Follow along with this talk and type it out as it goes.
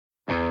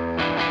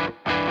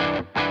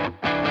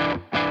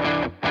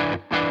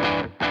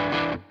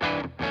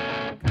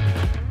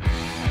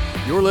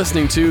You're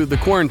listening to The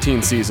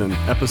Quarantine Season,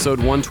 episode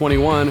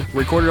 121,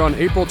 recorded on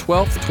April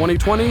 12th,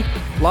 2020,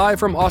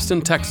 live from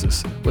Austin,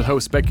 Texas, with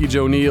hosts Becky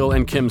Jo Neal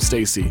and Kim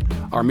Stacy.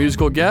 Our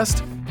musical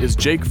guest is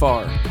Jake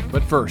Farr.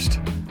 But first,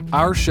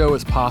 our show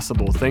is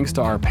possible thanks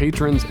to our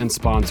patrons and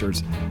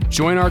sponsors.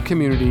 Join our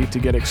community to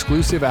get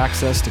exclusive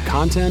access to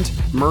content,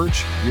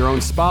 merch, your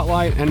own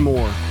spotlight, and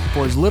more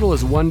for as little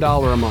as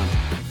 $1 a month.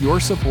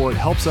 Your support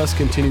helps us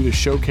continue to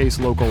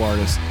showcase local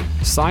artists.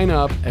 Sign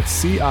up at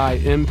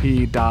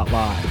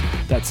CIMP.live.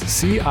 That's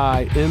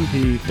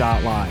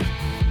CIMP.live.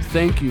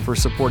 Thank you for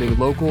supporting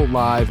local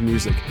live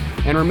music.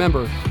 And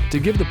remember to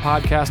give the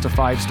podcast a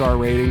 5-star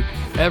rating.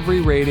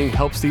 Every rating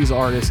helps these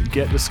artists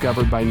get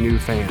discovered by new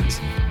fans.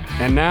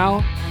 And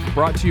now,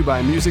 brought to you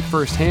by Music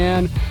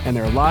Firsthand and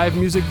their live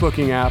music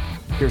booking app,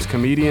 here's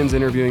comedians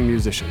interviewing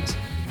musicians.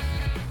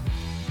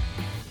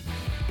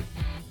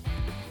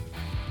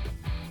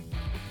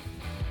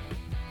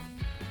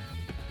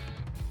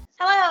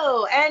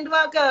 Hello, and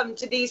welcome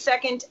to the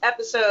second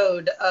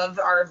episode of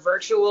our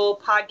virtual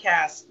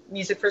podcast,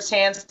 Music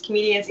Firsthand,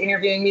 comedians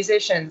interviewing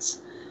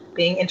musicians,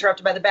 being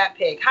interrupted by the Bat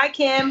Pig. Hi,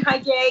 Kim. Hi,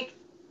 Jake.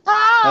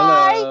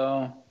 Hi.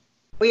 Hello.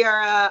 We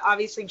are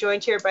obviously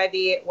joined here by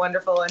the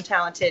wonderful and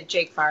talented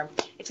Jake Farr.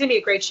 It's going to be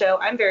a great show.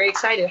 I'm very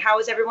excited. How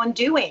is everyone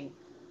doing?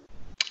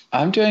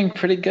 I'm doing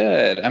pretty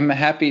good. I'm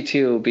happy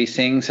to be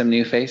seeing some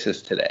new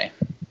faces today.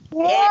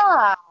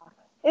 Yeah.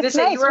 It's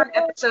nice. You were on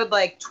episode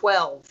like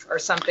 12 or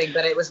something,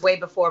 but it was way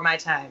before my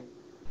time.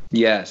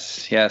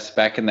 Yes.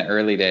 Back in the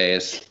early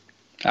days.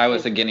 I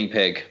was a guinea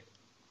pig.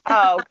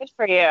 Oh, good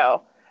for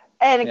you.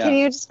 And Can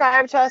you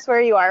describe to us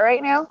where you are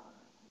right now?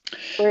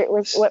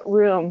 What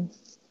room?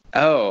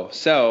 Oh,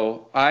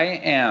 so I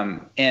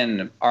am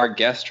in our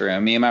guest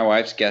room, me and my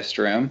wife's guest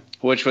room,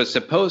 which was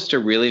supposed to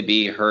really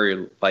be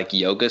her like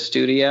yoga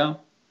studio.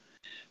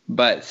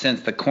 But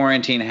since the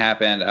quarantine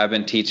happened, I've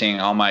been teaching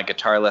all my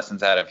guitar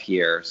lessons out of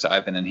here. So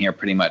I've been in here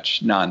pretty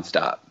much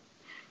nonstop.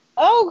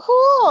 Oh,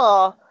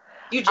 cool.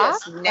 You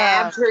just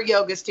nabbed her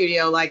yoga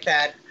studio like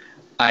that.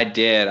 I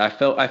did. I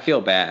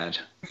feel bad.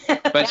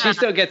 But she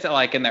still gets it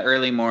like in the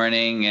early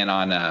morning and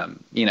on,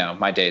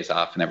 my days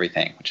off and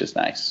everything, which is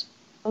nice.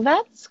 Well,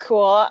 that's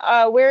cool.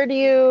 Where do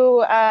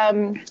you,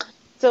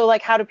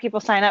 how do people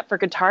sign up for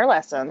guitar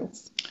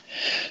lessons?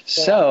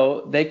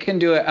 So they can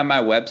do it on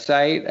my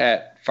website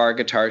at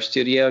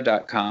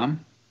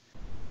farguitarstudio.com.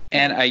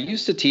 And I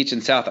used to teach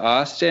in South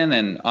Austin,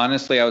 and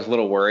honestly, I was a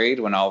little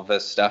worried when all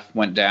this stuff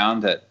went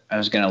down that I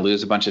was going to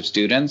lose a bunch of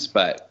students,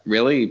 but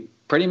really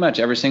pretty much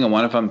every single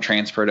one of them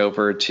transferred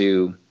over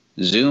to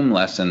Zoom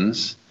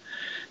lessons.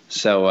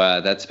 So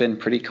that's been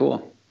pretty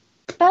cool.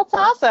 That's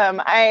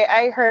awesome.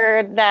 I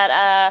heard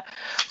that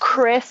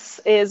Chris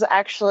is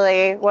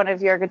actually one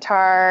of your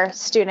guitar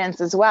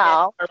students as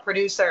well. Our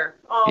producer.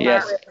 Oh,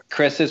 yes,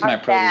 Chris is my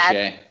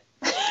protege.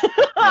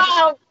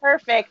 Oh,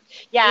 perfect.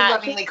 Yeah, we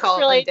lovingly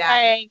call him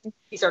Dad.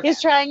 He's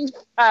trying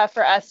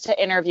for us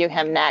to interview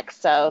him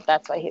next, so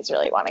that's what he's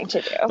really wanting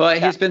to do. Well,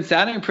 he's been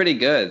sounding pretty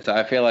good, so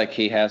I feel like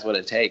he has what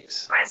it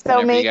takes. So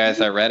whenever you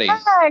guys are ready.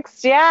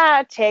 Next,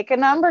 take a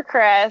number,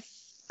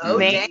 Chris. Oh,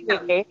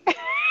 maybe.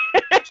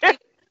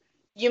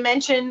 You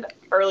mentioned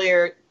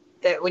earlier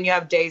that when you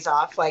have days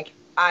off, like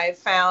I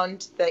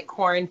found that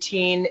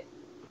quarantine,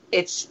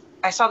 I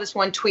saw this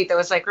one tweet that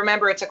was like,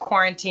 remember, it's a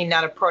quarantine,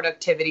 not a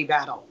productivity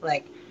battle.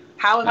 Like,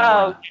 how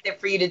important is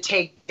it for you to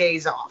take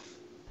days off?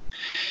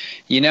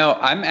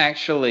 I'm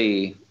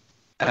actually,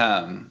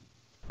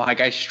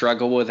 I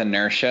struggle with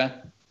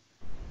inertia.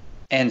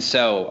 And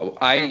so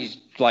I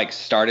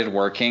started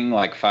working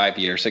 5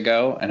 years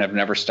ago and have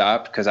never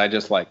stopped because I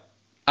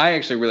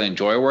actually really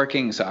enjoy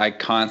working. So I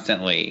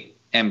constantly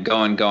am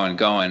going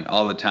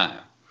all the time.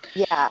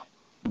 Yeah.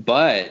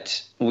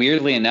 But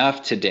weirdly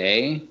enough,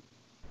 today,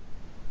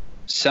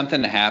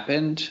 something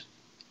happened.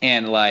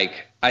 And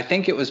I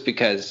think it was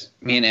because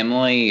me and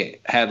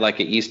Emily had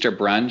an Easter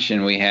brunch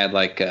and we had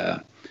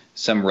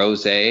some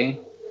rosé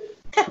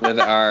with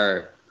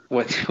our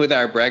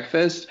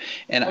breakfast.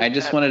 And I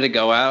just wanted to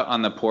go out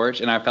on the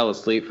porch and I fell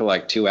asleep for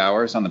 2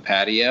 hours on the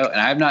patio.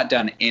 And I've not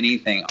done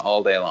anything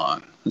all day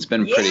long. It's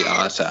been pretty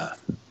awesome.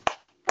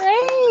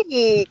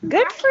 Great.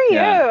 Good for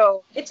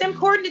you. It's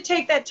important to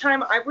take that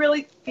time. I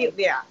really feel,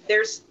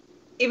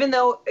 even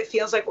though it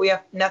feels like we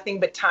have nothing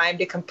but time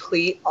to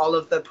complete all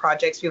of the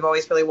projects we've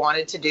always really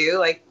wanted to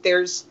do,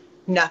 there's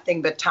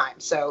nothing but time.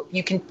 So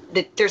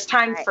there's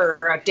time for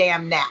a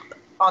damn nap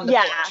on the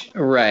porch.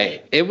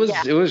 Right. It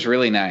was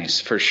really nice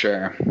for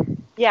sure.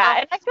 Yeah,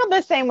 and I feel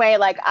the same way.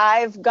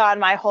 I've gone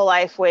my whole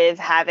life with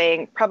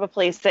having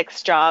probably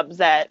 6 jobs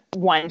at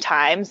one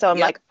time. So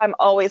I'm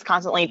always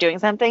constantly doing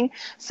something.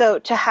 So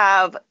to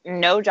have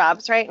no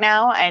jobs right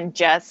now and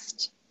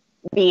just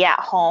be at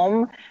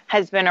home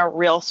has been a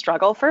real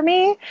struggle for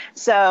me.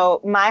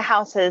 So my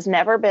house has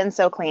never been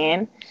so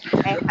clean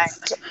and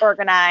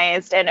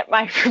organized. And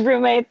my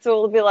roommates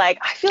will be like,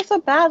 I feel so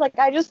bad.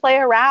 I just lay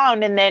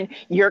around and then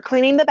you're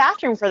cleaning the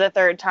bathroom for the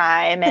 3rd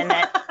time. And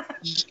then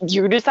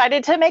you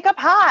decided to make a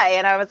pie.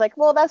 And I was like,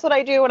 well, that's what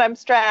I do when I'm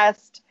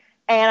stressed.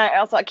 And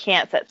I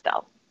can't sit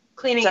still.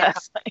 Cleaning your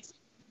house.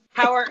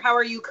 How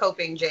are you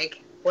coping,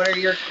 Jake? What are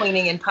your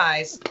cleaning and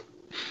pies?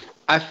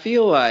 I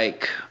feel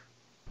like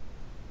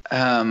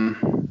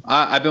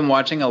I've been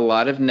watching a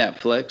lot of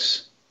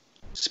Netflix,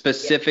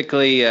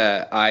 specifically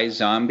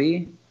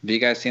iZombie. Have you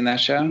guys seen that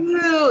show?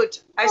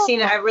 Cute. I've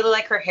seen it. I really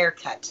like her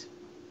haircut.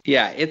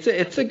 Yeah,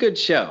 it's a good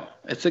show.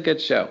 It's a good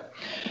show.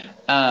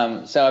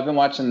 So I've been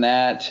watching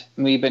that.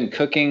 We've been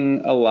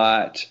cooking a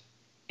lot,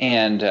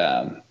 and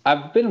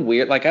I've been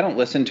weird. Like, I don't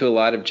listen to a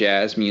lot of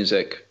jazz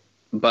music,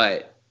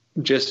 but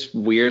just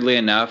weirdly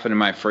enough, in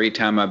my free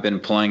time, I've been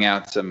pulling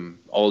out some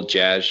old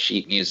jazz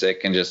sheet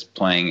music and just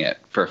playing it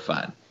for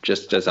fun,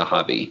 just as a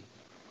hobby.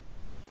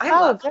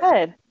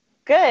 Good.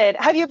 Good.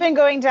 Have you been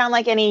going down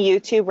like any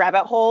YouTube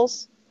rabbit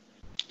holes?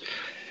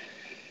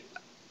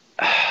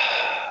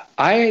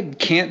 I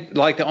can't,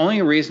 like, the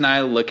only reason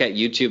I look at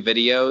YouTube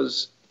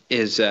videos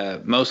is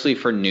mostly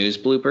for news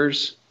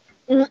bloopers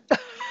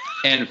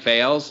and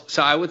fails.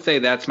 So I would say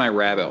that's my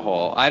rabbit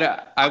hole.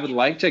 I would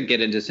like to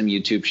get into some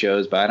YouTube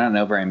shows, but I don't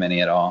know very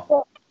many at all.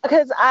 Well,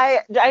 because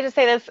I just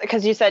say this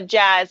because you said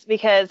jazz,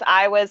 because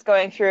I was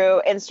going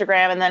through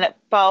Instagram and then it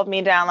followed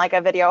me down like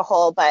a video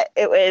hole, but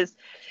it was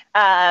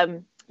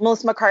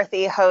Melissa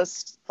McCarthy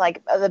hosts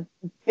like the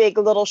Big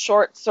Little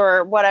Shorts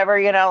or whatever,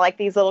 you know, like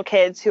these little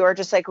kids who are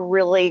just like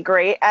really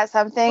great at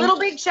something. Little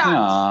Big Shots.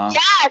 Aww.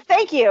 Yeah,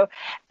 thank you.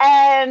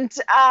 And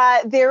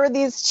there were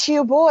these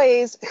two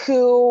boys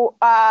who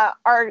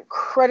are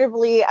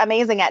incredibly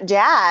amazing at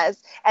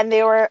jazz. And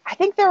they were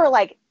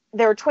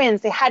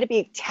twins. They had to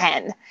be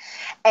 10.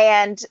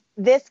 And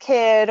this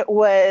kid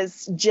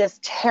was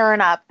just tearing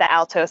up the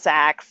alto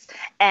sax,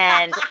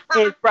 and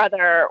his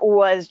brother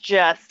was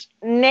just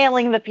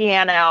nailing the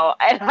piano.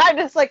 And I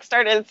just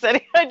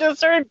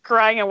started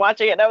crying and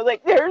watching it. And I was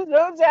like, they're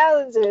so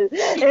talented.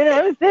 And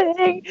I was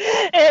sitting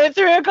at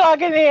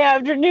 3:00 in the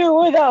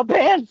afternoon without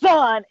pants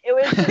on. They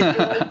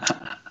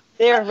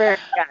were very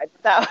good.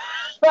 So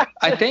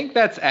I think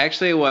that's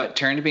actually what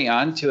turned me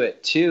onto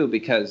it too,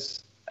 because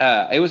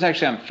it was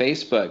actually on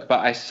Facebook, but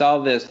I saw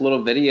this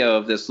little video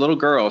of this little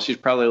girl. She's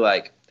probably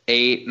like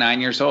 8, 9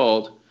 years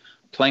old,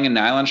 playing a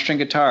nylon string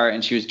guitar,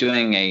 and she was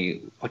doing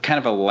a kind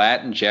of a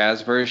Latin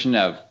jazz version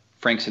of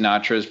Frank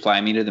Sinatra's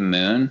 "Fly Me to the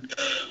Moon,"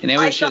 and it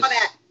was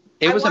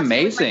it was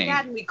amazing. It with my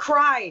dad and we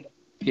cried.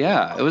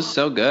 Yeah, it was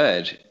so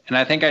good, and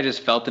I think I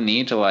just felt the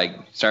need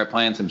to start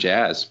playing some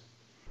jazz.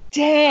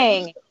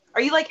 Dang.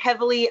 Are you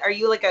are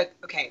you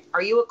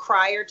a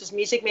crier? Does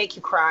music make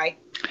you cry?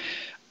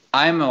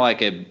 I'm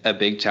like a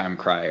big time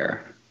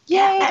crier.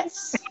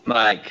 Yes.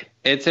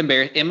 It's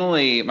embarrassing.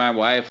 Emily, my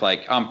wife,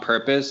 on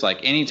purpose,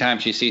 anytime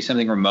she sees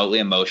something remotely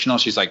emotional,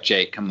 she's like,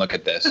 Jake, come look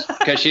at this.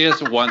 Because she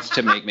just wants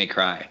to make me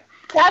cry.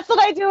 That's what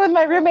I do with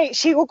my roommate.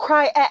 She will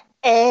cry at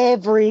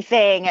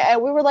everything.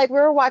 And we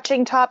were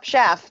watching Top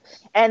Chef,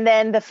 and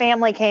then the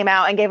family came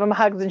out and gave him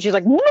hugs, and she's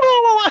like, no.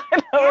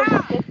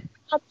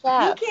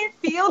 Yeah. You can't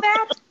feel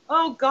that?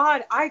 Oh,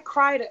 God, I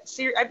cried.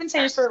 I've been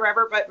saying this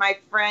forever, but my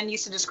friend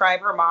used to describe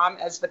her mom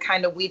as the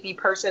kind of weepy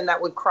person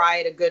that would cry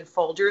at a good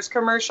Folgers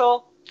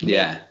commercial.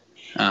 Yeah.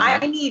 I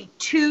need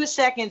 2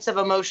 seconds of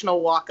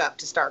emotional walk up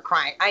to start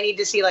crying. I need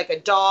to see a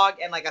dog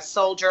and a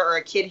soldier or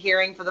a kid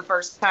hearing for the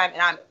first time,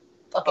 and I'm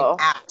fucking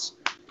out.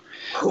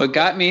 What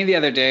got me the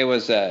other day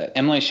was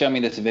Emily showed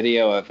me this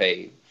video of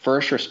a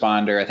first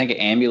responder, I think an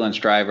ambulance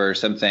driver or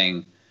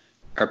something,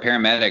 or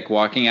paramedic,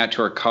 walking out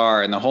to her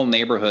car, and the whole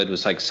neighborhood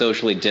was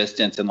socially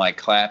distanced and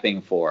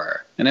clapping for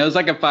her. And it was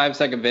a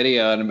 5-second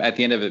video, and at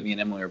the end of it, me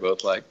and Emily were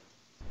both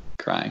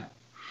crying.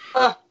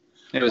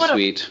 It was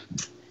sweet.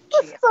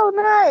 That's so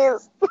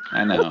nice.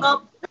 I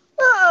know.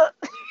 Well,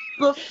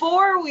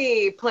 before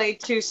we play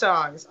 2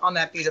 songs on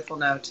that beautiful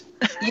note,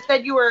 you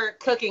said you were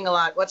cooking a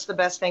lot. What's the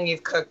best thing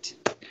you've cooked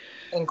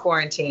in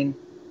quarantine?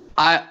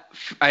 I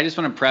just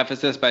want to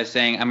preface this by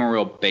saying I'm a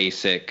real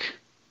basic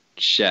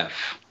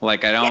chef. I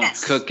don't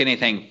cook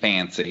anything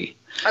fancy.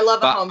 I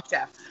love a home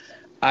chef.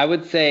 I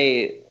would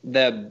say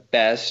the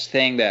best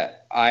thing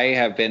that I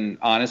have been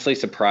honestly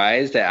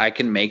surprised that I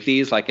can make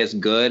these as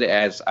good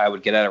as I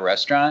would get at a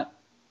restaurant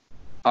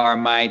are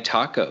my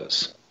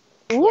tacos.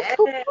 Yes.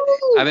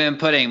 I've been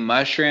putting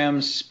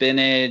mushrooms,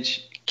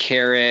 spinach,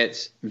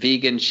 carrots,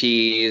 vegan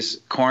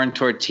cheese, corn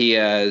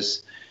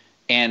tortillas,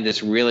 and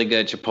this really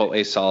good chipotle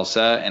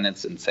salsa, and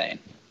it's insane.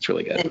 It's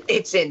really good.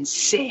 It's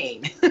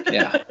insane.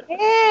 Yeah.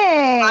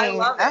 Dang. I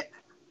love it.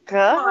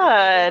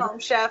 Good. Home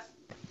chef.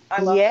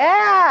 I love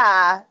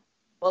it.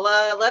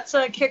 Well, let's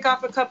kick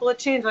off a couple of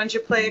tunes. Why don't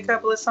you play a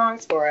couple of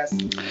songs for us?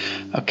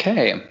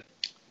 Okay.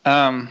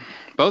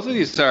 Both of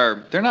these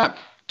they're not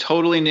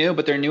totally new,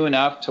 but they're new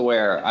enough to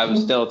where I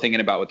was still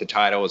thinking about what the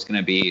title was going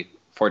to be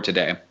for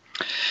today.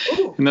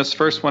 Ooh. And this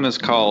first one is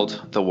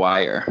called The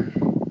Wire.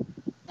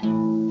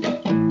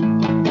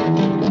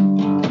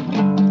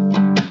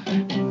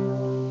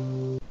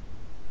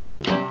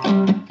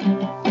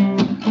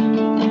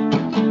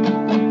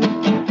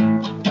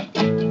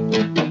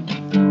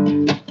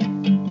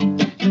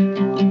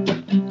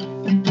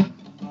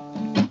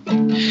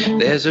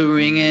 There's a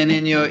ringing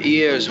in your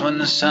ears when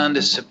the sun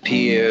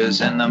disappears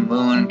and the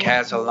moon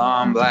casts a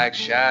long black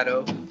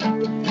shadow.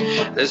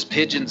 There's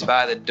pigeons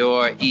by the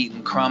door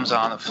eating crumbs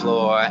on the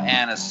floor,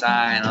 and a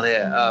sign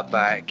lit up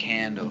by a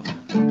candle.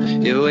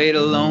 You wait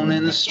alone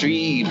in the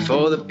street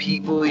for the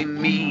people you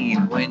meet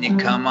when you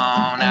come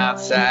on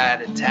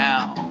outside of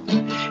town.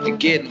 You're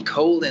getting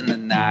cold in the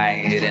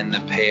night in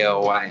the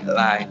pale white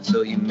light,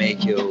 so you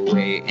make your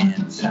way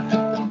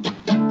inside.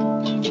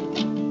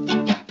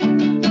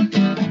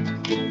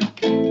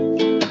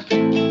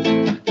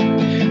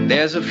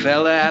 There's a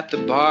fella at the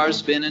bar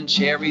spinning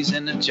cherries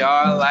in a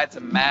jar, lights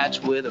a match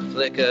with a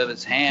flick of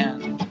his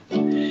hand.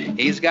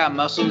 He's got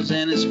muscles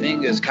in his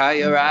fingers, caught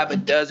your eye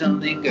but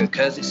doesn't linger,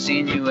 'cause he's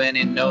seen you and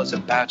he knows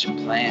about your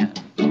plan.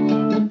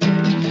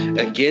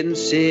 Getting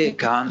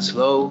sick on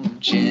slow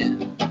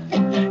gin.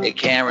 You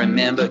can't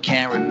remember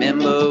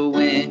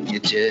when you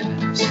just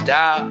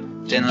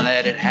stopped and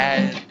let it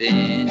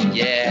happen,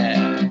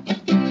 yeah.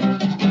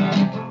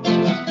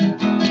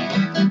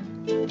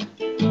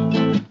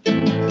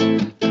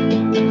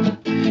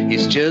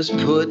 He's just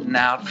putting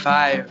out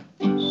fires,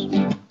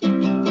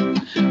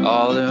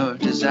 all her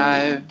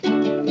desires,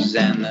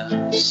 and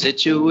the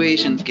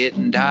situation's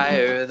getting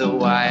dire, the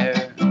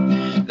wire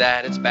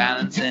that it's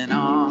balancing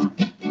on.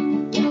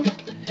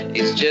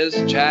 He's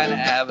just trying to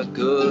have a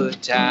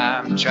good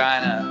time,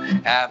 trying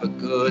to have a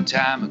good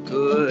time,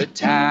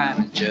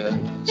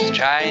 just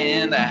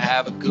trying to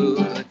have a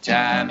good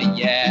time,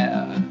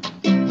 yeah.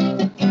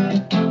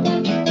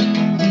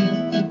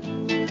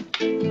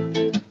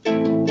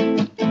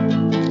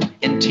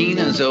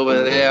 Tina's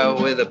over there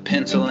with a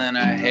pencil in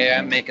her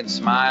hair, making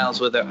smiles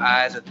with her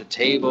eyes at the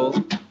table.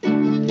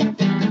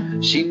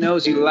 She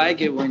knows you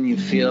like it when you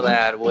feel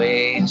that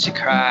way, and she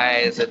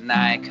cries at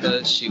night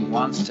 'cause she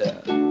wants to.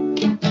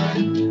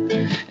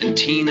 And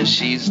Tina,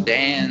 she's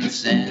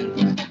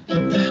dancing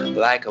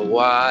like a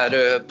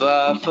water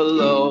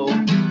buffalo,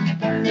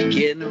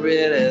 getting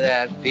rid of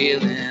that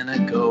feeling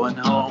of going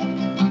home.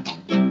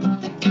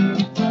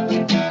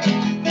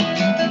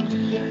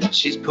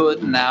 She's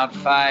putting out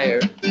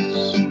fires,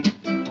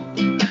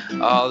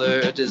 all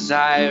her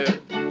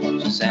desires,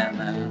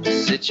 and the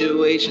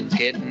situation's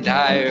getting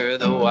dire,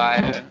 the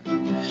wire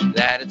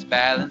that it's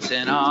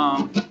balancing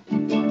on.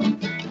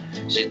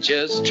 She's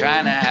just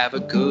trying to have a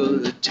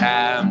good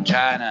time,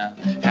 trying to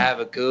have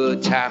a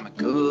good time,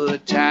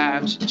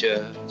 She's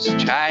just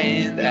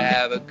trying to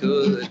have a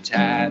good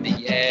time,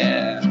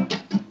 yeah.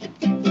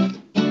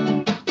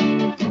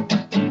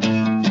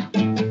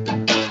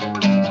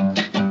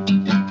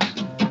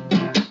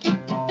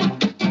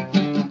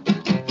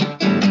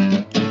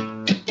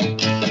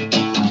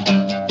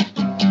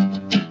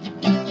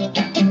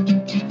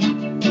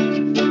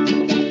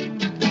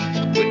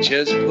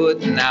 Just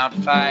putting out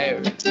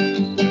fires,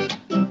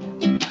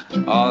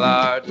 all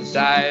our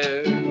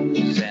desires,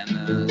 and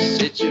the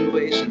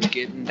situation's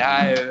getting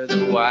dire,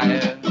 the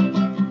wire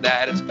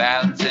that it's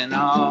balancing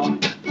on.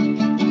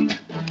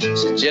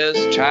 So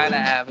just trying to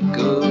have a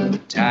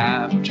good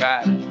time,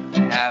 trying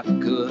to have a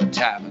good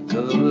time,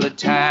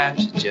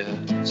 She's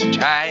just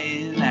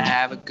trying to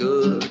have a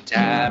good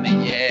time,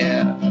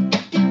 yeah.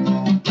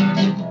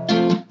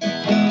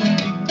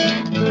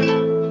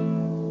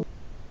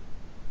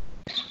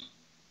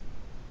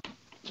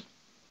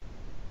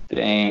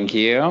 Thank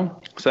you.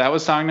 So that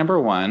was song number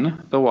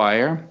 1, The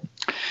Wire.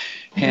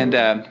 And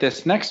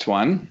this next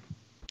one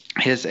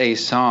is a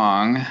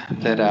song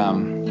that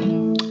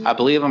I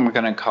believe I'm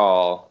going to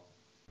call,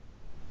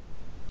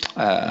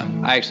 I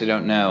actually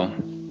don't know.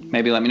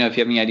 Maybe let me know if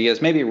you have any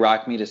ideas. Maybe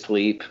Rock Me to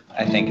Sleep,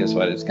 I think is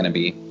what it's going to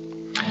be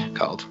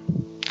called.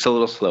 It's a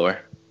little slower.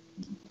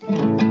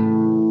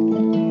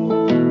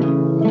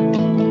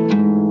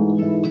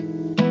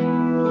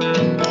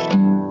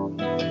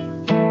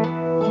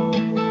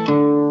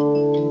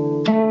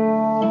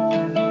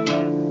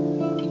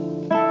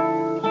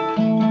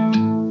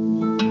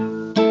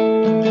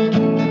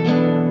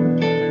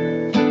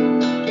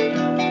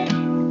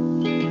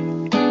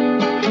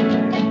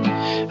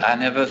 I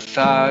never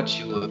thought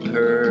you were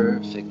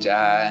perfect,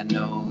 I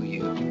know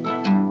you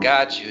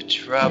got your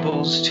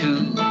troubles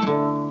too.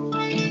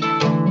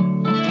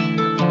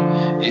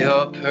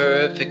 You're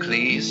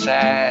perfectly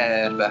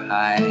sad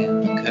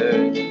behind the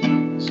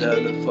curtains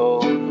of the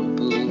photo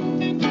booth.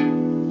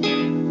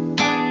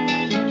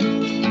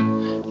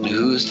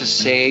 Who's to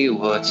say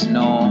what's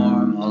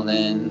normal,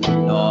 and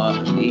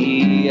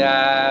normally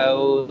I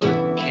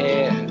wouldn't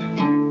care.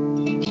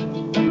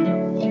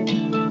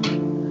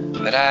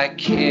 But I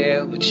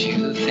care what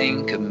you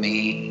think of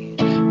me,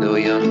 though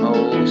you're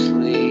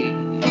mostly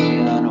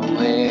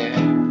unaware.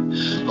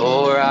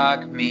 Oh,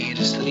 rock me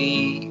to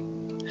sleep,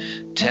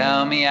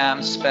 tell me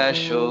I'm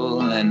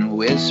special, and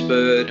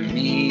whisper to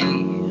me.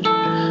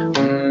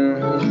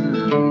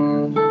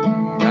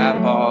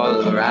 Wrap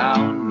all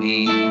around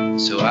me,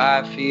 so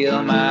I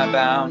feel my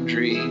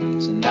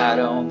boundaries, and I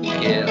don't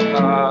get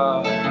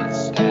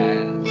lost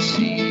at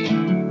sea.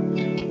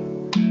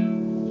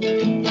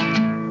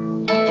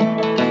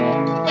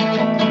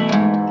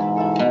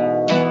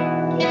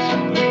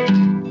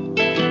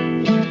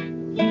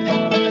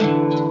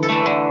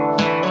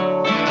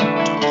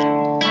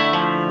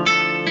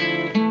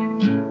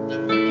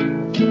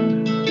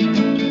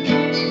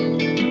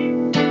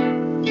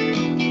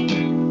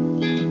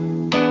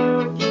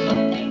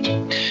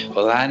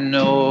 Well, I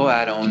know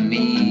I don't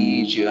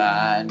need you.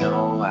 I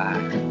know I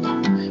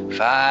can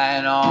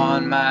fight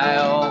on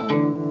my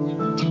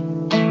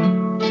own.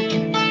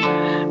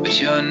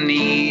 But your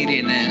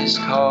neediness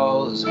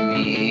calls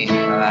me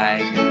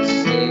like a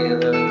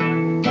sailor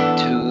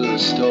to the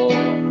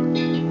storm.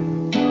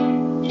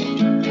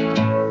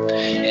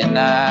 And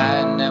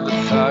I never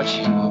thought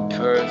you were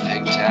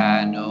perfect.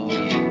 I know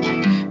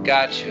you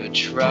got your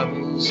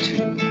troubles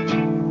too.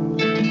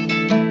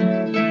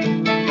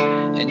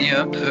 And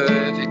you're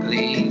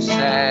perfectly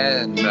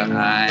sad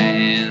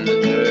behind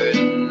the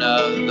curtain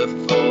of the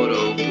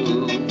photo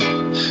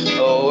booth.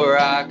 Oh,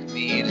 rock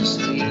me to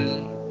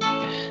sleep.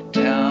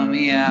 Tell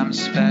me I'm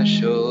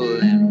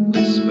special and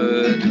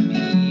whisper to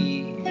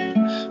me.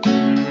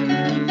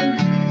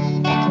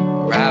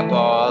 Wrap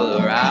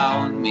all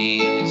around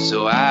me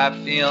so I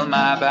feel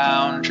my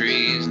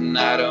boundaries and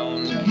I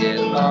don't get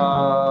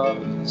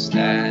lost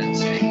at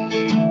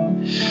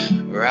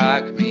sea.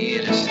 Rock me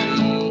to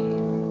sleep.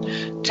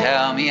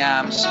 Tell me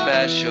I'm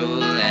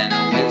special and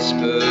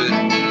whisper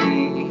to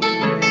me.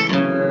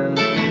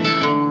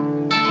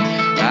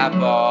 Wrap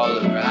all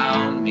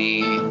around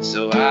me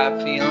so I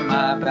feel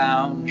my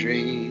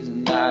boundaries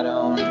and I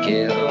don't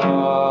get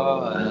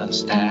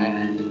lost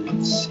at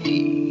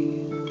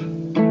sea.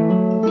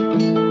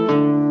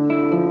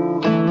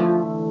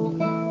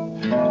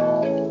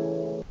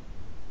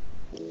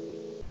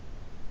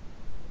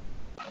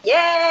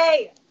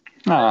 Yay!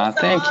 Aw,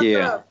 So thank awesome.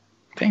 you.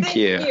 Thank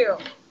you.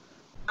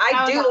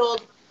 I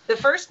doodled the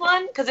first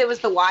one because it was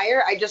The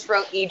Wire. I just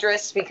wrote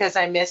Idris because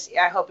I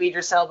hope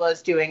Idris Elba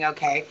is doing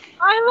okay.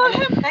 I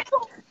love him.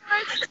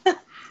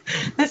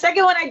 The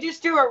second one, I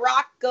just drew a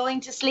rock going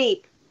to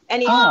sleep.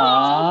 And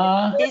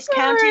Aww. he's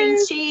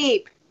counting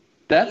sheep.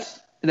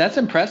 That's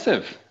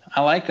impressive.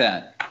 I like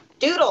that.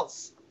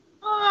 Doodles.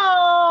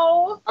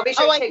 Oh. I'll be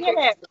sure to I take get it.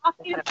 pictures. Rock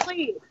me to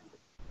sleep.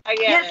 I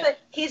get Yes, it.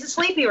 he's a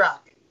sleepy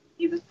rock.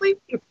 He's a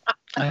sleepy rock.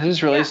 That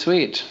is really Yeah.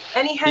 sweet.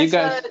 And he You has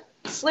guys-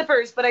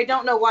 slippers, but I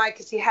don't know why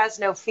because he has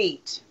no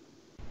feet.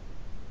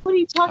 What are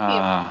you talking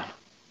about?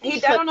 I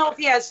don't know if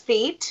he has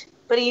feet,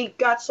 but he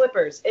got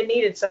slippers. It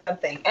needed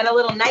something. And a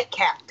little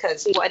nightcap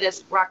because why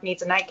does Rock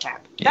needs a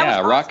nightcap? That Yeah,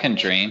 was rock awesome. can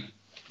dream.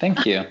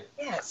 Thank you.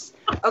 Yes.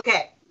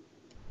 Okay.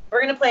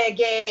 We're going to play a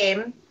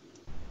game.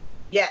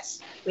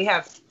 Yes. We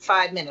have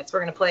 5 minutes. We're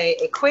going to play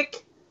a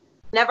quick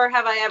Never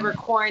Have I Ever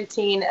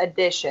Quarantine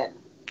edition.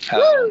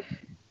 Oh.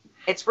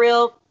 It's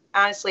real,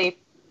 honestly.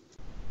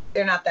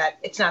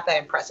 It's not that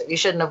impressive. You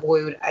shouldn't have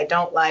wooed. I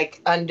don't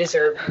like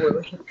undeserved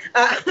wooing.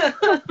 All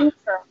right.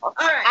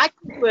 I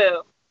can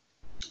woo.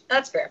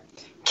 That's fair.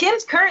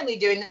 Kim's currently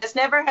doing this.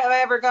 Never have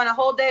I ever gone a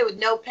whole day with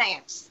no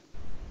pants.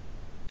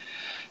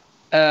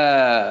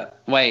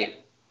 Wait.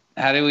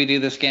 How do we do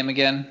this game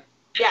again?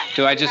 Yeah.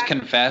 Do I just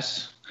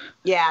confess?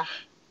 Yeah.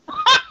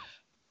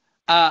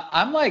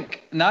 I'm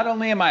like, not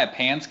only am I a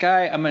pants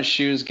guy, I'm a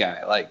shoes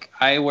guy. Like,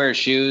 I wear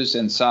shoes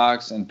and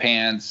socks and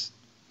pants.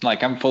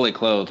 Like, I'm fully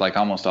clothed, like,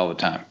 almost all the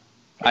time.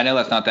 I know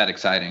that's not that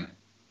exciting.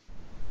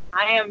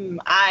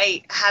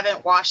 I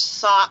haven't washed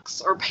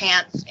socks or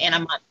pants in a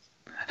month.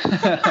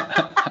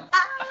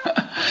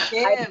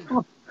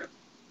 Kim.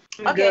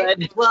 I'm Okay.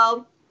 good.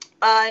 Well,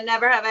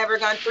 never have I ever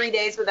gone 3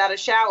 days without a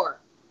shower.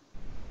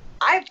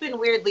 I've been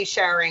weirdly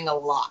showering a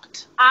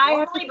lot.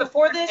 Normally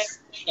before this,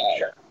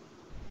 sure.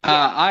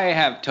 I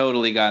have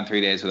totally gone 3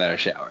 days without a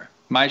shower.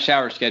 My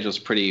shower schedule's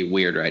pretty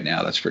weird right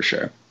now, that's for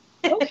sure.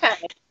 Okay.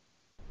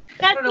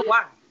 I don't know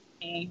why.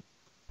 Me.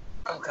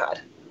 Oh God,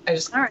 I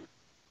just All right.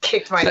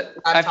 kicked my. So,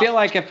 I feel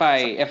like if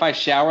I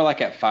shower like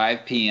at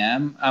 5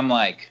 p.m., I'm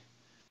like,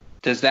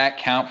 does that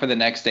count for the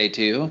next day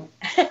too?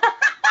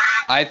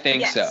 I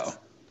think Yes. so.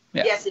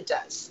 Yeah. Yes, it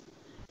does.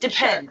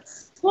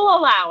 Depends. We'll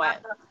allow it.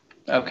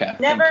 Okay.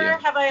 Never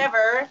Thank you. have I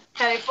ever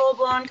had a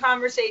full-blown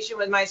conversation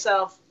with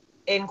myself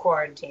in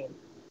quarantine.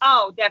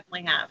 Oh,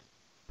 definitely have.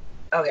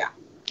 Oh yeah.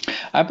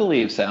 I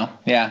believe so.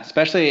 Yeah,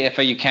 especially if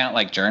you count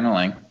like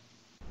journaling.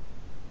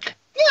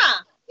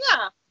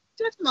 Yeah,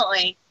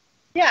 definitely.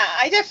 Yeah,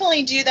 I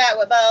definitely do that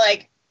with,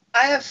 like,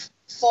 I have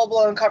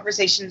full-blown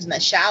conversations in the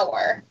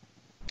shower.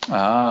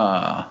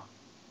 Ah.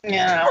 You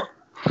know,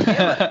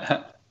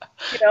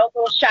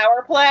 little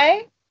shower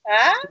play.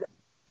 Huh?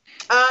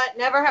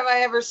 Never have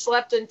I ever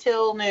slept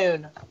until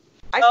noon.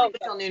 I sleep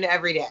until noon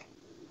every day.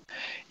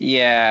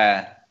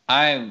 Yeah,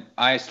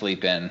 I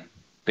sleep in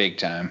big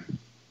time.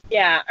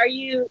 Yeah. Are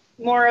you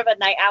more of a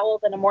night owl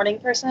than a morning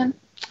person?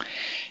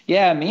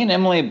 Yeah, me and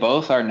Emily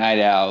both are night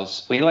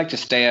owls. We like to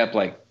stay up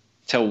like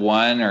till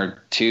 1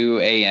 or 2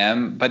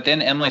 a.m. But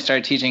then Emily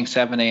started teaching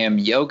 7 a.m.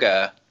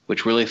 yoga,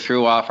 which really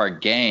threw off our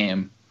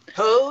game.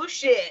 Oh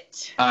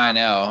shit. I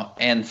know.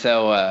 And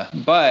so,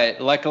 but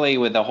luckily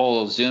with the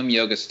whole Zoom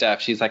yoga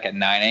stuff, she's like at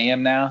 9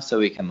 a.m. now, so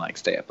we can like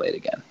stay up late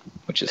again,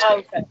 which is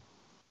great. Okay.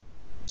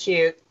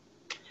 Cute.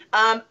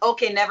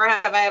 Okay, never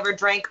have I ever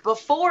drank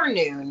before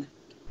noon.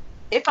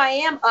 If I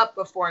am up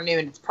before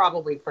noon, it's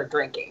probably for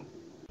drinking.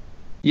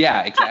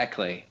 Yeah,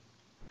 exactly.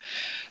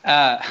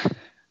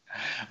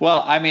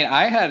 Well, I mean,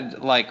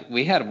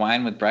 we had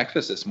wine with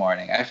breakfast this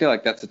morning. I feel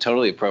like that's a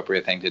totally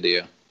appropriate thing to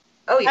do.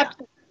 Oh yeah.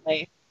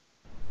 Absolutely.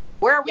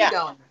 Where are we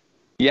going?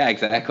 Yeah,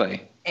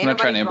 exactly. I'm not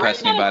trying to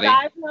impress We're anybody.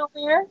 Drive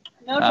nowhere.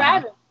 No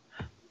driving.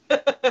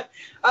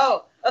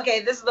 Oh, okay.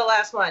 This is the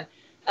last one.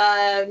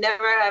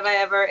 Never have I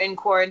ever in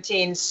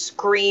quarantine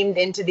screamed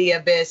into the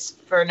abyss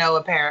for no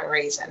apparent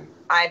reason.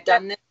 I've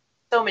done this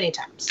so many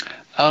times.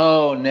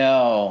 Oh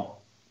no.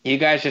 You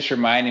guys just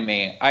reminded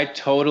me. I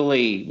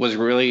totally was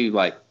really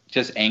like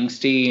just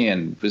angsty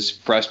and was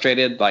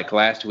frustrated like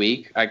last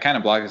week. I kind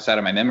of blocked this out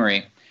of my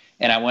memory.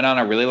 And I went on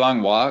a really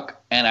long walk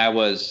and I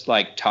was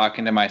like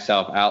talking to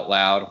myself out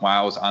loud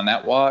while I was on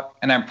that walk.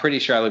 And I'm pretty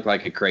sure I looked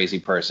like a crazy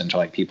person to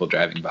like people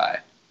driving by.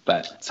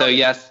 But so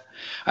yes,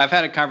 I've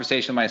had a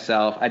conversation with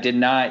myself. I did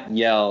not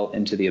yell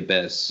into the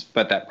abyss,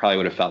 but that probably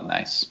would have felt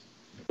nice.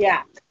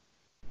 Yeah.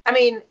 I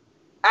mean,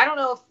 I don't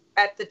know if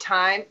at the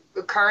time,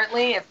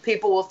 currently, if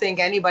people will think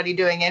anybody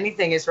doing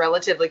anything is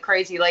relatively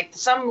crazy. Like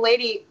some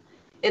lady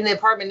in the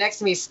apartment next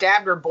to me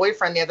stabbed her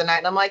boyfriend the other night.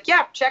 And I'm like,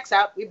 yeah, checks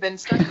out. We've been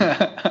stuck for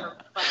a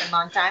fucking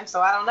long time, so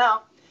I don't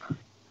know.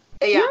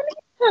 Yeah. You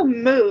need to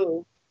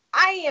move.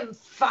 I am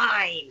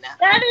fine.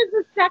 That is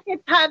the second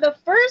time. The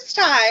first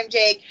time,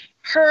 Jake,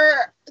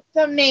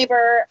 some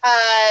neighbor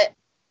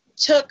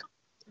took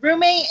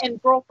roommate and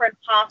girlfriend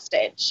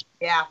hostage.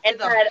 Yeah. And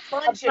had a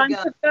bunch of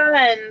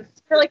guns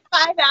for like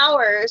 5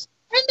 hours.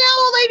 And now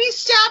a lady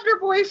stabbed her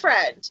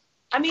boyfriend.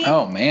 I mean,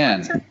 oh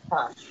man.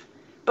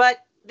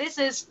 But this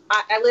is,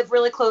 I live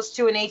really close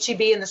to an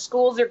HEB and the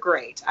schools are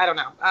great. I don't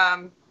know.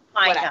 I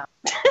know.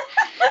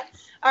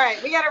 All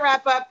right, we got to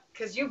wrap up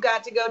because you've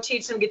got to go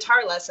teach some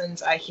guitar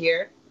lessons, I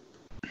hear.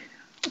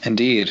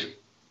 Indeed.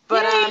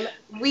 But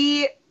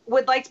we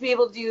would like to be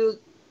able to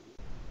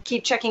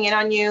keep checking in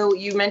on you.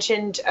 You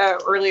mentioned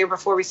earlier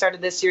before we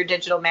started this, your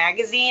digital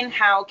magazine.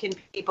 How can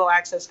people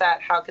access that?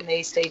 How can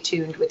they stay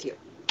tuned with you?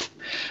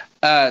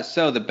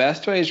 So the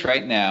best ways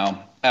right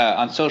now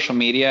on social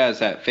media is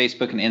at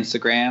Facebook and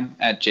Instagram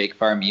at Jake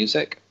Farr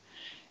Music.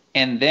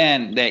 And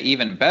then the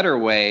even better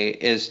way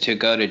is to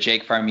go to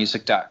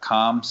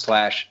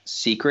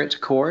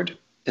jakefarrmusic.com/secret chord.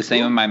 It's the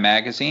name of my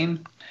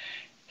magazine.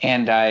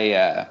 And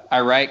I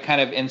write kind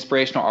of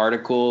inspirational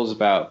articles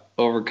about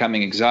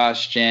overcoming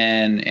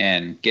exhaustion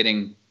and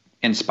getting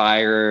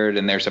inspired.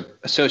 And there's an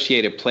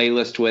associated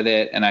playlist with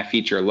it. And I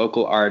feature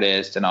local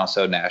artists and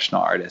also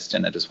national artists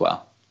in it as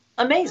well.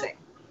 Amazing.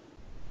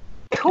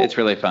 Cool. It's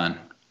really fun.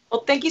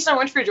 Well, thank you so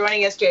much for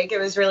joining us, Jake. It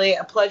was really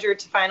a pleasure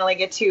to finally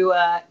get to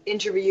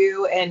interview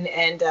you.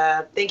 And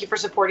thank you for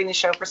supporting the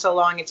show for so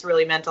long. It's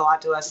really meant a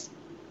lot to us.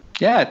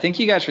 Yeah, thank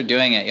you guys for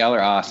doing it. Y'all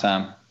are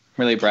awesome.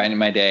 Really brightening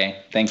my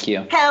day. Thank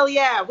you. Hell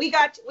yeah. We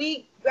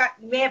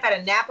may have had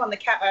a nap on the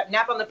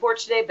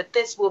porch today, but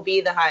this will be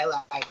the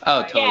highlight.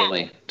 Oh,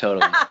 totally. Yeah.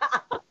 Totally.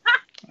 All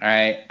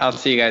right. I'll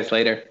see you guys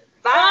later.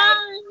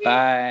 Bye.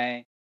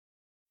 Bye.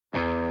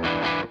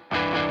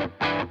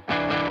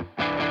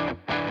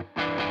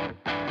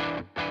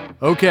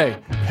 Okay,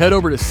 head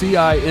over to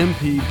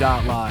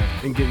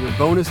CIMP.live and get your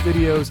bonus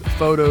videos,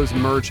 photos,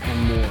 merch,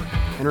 and more.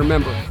 And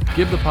remember,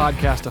 give the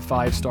podcast a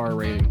 5-star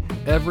rating.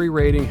 Every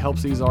rating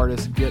helps these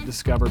artists get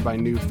discovered by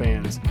new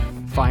fans.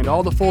 Find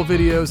all the full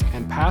videos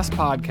and past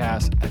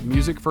podcasts at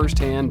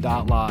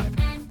musicfirsthand.live.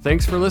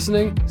 Thanks for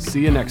listening.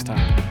 See you next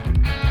time.